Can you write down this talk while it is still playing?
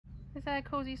Is that a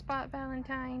cozy spot,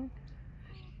 Valentine?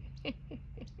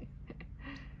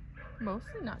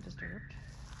 Mostly not disturbed.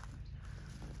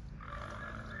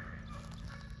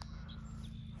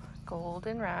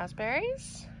 Golden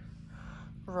raspberries,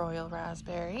 royal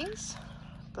raspberries,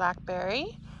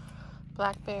 blackberry,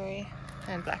 blackberry,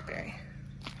 and blackberry.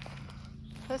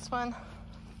 This one,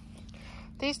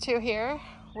 these two here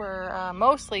were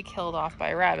mostly killed off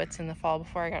by rabbits in the fall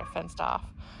before I got it fenced off.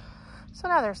 So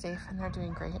now they're safe and they're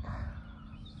doing great.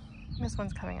 This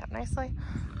one's coming up nicely.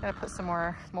 Gotta put some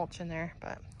more mulch in there,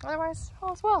 but otherwise,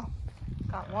 all is well.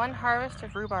 Got one harvest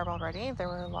of rhubarb already. There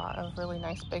were a lot of really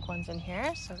nice big ones in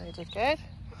here, so they did good.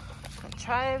 And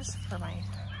chives for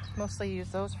mostly use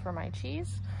those for my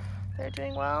cheese. They're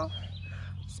doing well.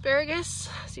 Asparagus,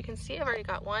 as you can see, I've already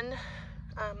got one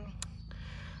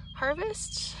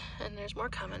harvest, and there's more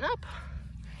coming up.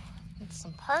 And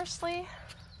some parsley.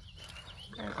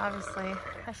 And obviously,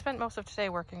 I spent most of today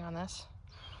working on this,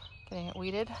 getting it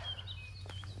weeded.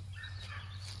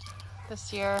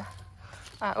 This year,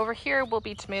 over here will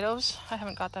be tomatoes. I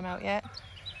haven't got them out yet.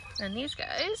 And these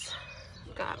guys,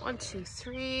 got 1, 2,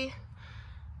 3,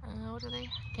 what are they?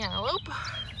 Cantaloupe.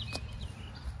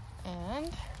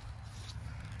 And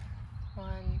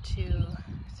 1, 2,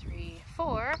 3,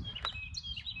 4,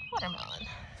 watermelon.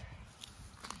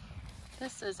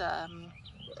 This is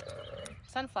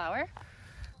sunflower.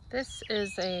 This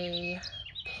is a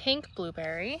pink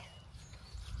blueberry.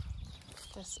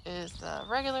 This is the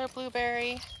regular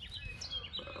blueberry.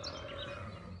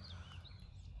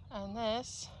 And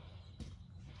this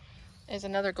is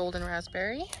another golden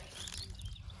raspberry.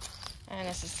 And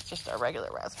this is just a regular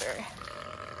raspberry.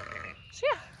 So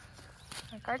yeah,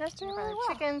 our garden's doing really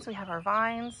well. Chickens, we have our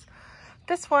vines.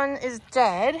 This one is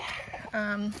dead.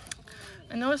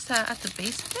 I noticed that at the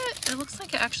base of it looks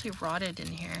like it actually rotted in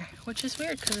here, which is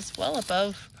weird because it's well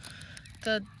above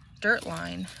the dirt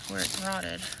line where it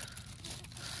rotted.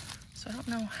 So I don't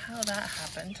know how that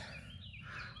happened,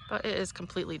 but it is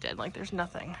completely dead. Like there's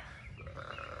nothing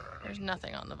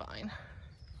on the vine.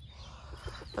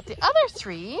 But the other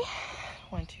 3,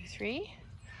 1, 2, 3,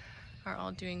 are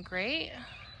all doing great.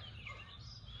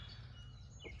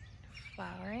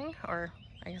 Flowering, or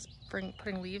I guess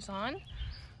putting leaves on.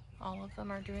 All of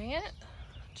them are doing it,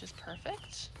 which is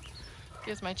perfect.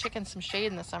 Gives my chickens some shade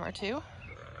in the summer too,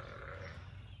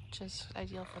 which is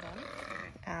ideal for them.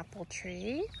 Apple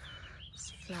tree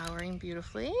is flowering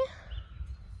beautifully.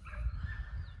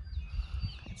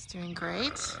 It's doing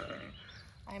great.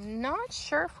 I'm not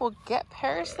sure if we'll get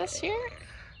pears this year,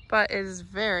 but it is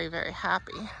very, very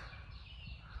happy.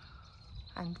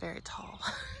 I'm very tall.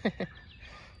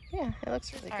 Yeah, it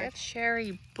looks really good. Our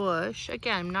cherry bush,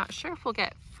 again, I'm not sure if we'll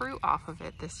get fruit off of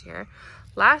it this year.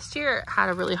 Last year it had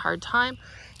a really hard time.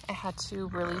 I had to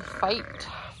really fight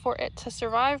for it to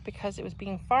survive because it was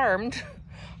being farmed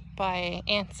by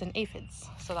ants and aphids,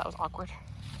 so that was awkward.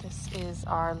 This is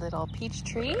our little peach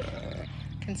tree.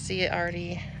 You can see it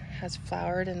already has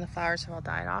flowered and the flowers have all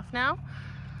died off now.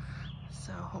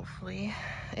 So hopefully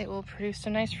it will produce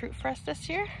some nice fruit for us this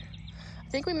year. I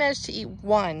think we managed to eat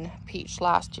 1 peach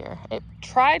last year. It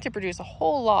tried to produce a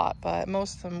whole lot, but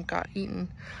most of them got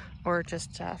eaten or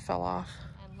just fell off.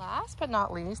 And last but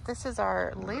not least, this is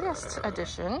our latest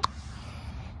addition.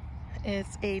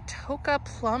 It's a Toka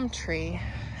plum tree.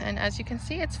 And as you can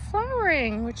see, it's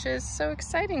flowering, which is so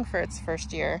exciting for its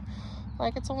first year.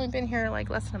 Like it's only been here like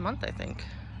less than a month, I think.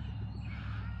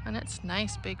 And it's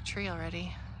nice big tree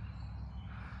already.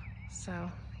 So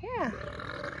yeah,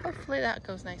 hopefully that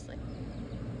goes nicely.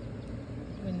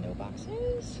 Window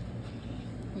boxes.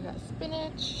 We got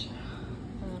spinach,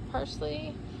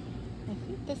 parsley. I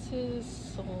think this is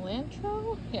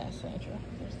cilantro. Yeah, cilantro.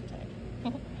 There's the tag.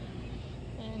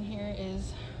 And here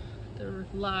is the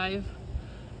live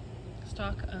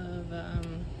stock of,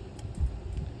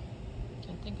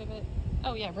 can't think of it.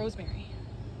 Oh yeah, rosemary.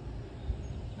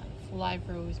 That's live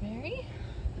rosemary.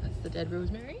 That's the dead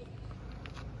rosemary.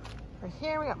 Right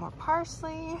here we got more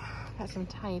parsley. Got some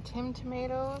Tiny Tim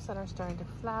tomatoes that are starting to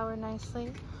flower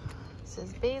nicely. This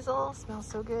is basil, smells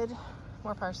so good.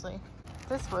 More parsley.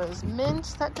 This was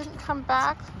mint that didn't come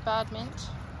back, bad mint.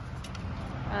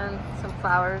 And some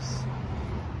flowers.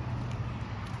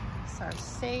 This is our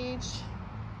sage.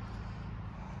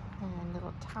 And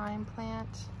little thyme plant.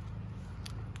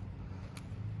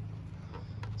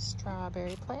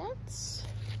 Strawberry plants.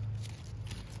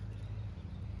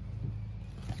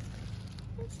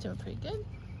 It's doing pretty good.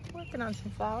 Working on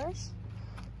some flowers.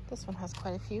 This one has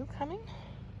quite a few coming.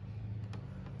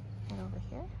 And over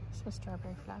here, some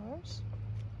strawberry flowers.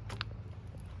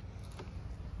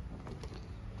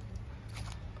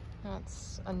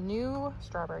 That's a new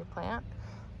strawberry plant.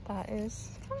 that is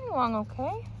coming along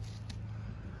okay.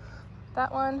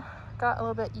 That one got a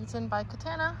little bit eaten by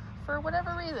Katana for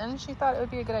whatever reason. She thought it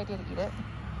would be a good idea to eat it.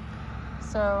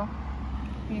 So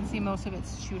you can see most of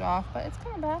it's chewed off, but it's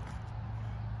coming back.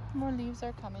 More leaves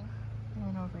are coming.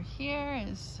 And over here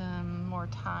is some more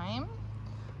thyme.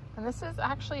 And this is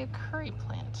actually a curry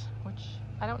plant, which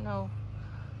I don't know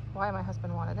why my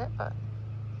husband wanted it, but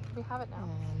we have it now.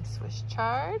 And Swiss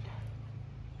chard.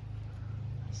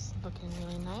 It's looking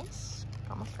really nice.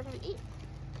 Almost ready to eat.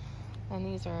 And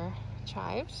these are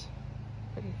chives.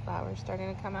 Pretty flowers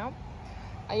starting to come out.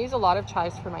 I use a lot of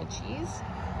chives for my cheese.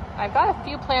 I've got a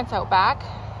few plants out back,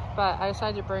 but I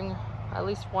decided to bring at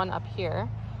least one up here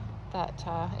that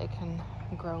it can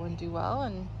grow and do well,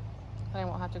 and I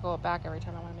won't have to go back every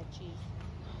time I want to make cheese.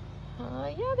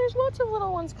 Yeah, there's lots of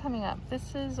little ones coming up.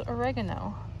 This is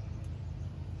oregano.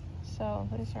 So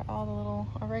these are all the little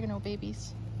oregano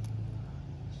babies.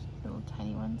 Little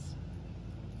tiny ones.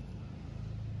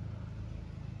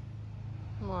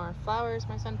 More flowers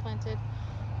my son planted.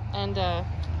 And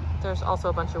there's also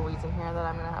a bunch of weeds in here that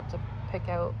I'm gonna have to pick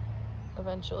out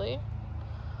eventually.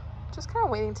 Just kind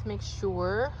of waiting to make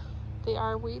sure they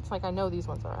are weeds. Like, I know these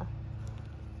ones are,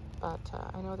 but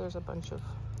I know there's a bunch of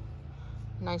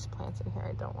nice plants in here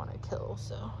I don't want to kill,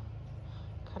 so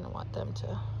kind of want them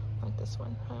to, like this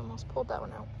one. I almost pulled that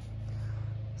one out.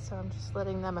 So I'm just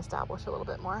letting them establish a little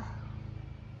bit more.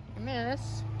 And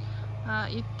this,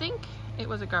 you'd think it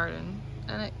was a garden,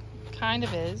 and it kind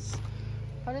of is,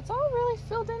 but it's all really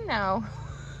filled in now.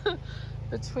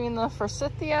 Between the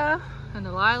forsythia and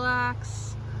the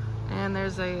lilacs, and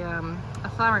there's a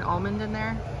flowering almond in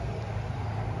there.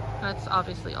 That's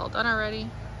obviously all done already.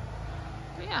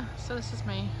 But yeah, so this is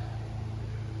my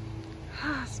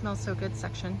smells so good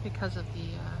section because of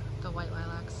the white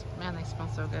lilacs. Man, they smell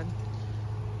so good.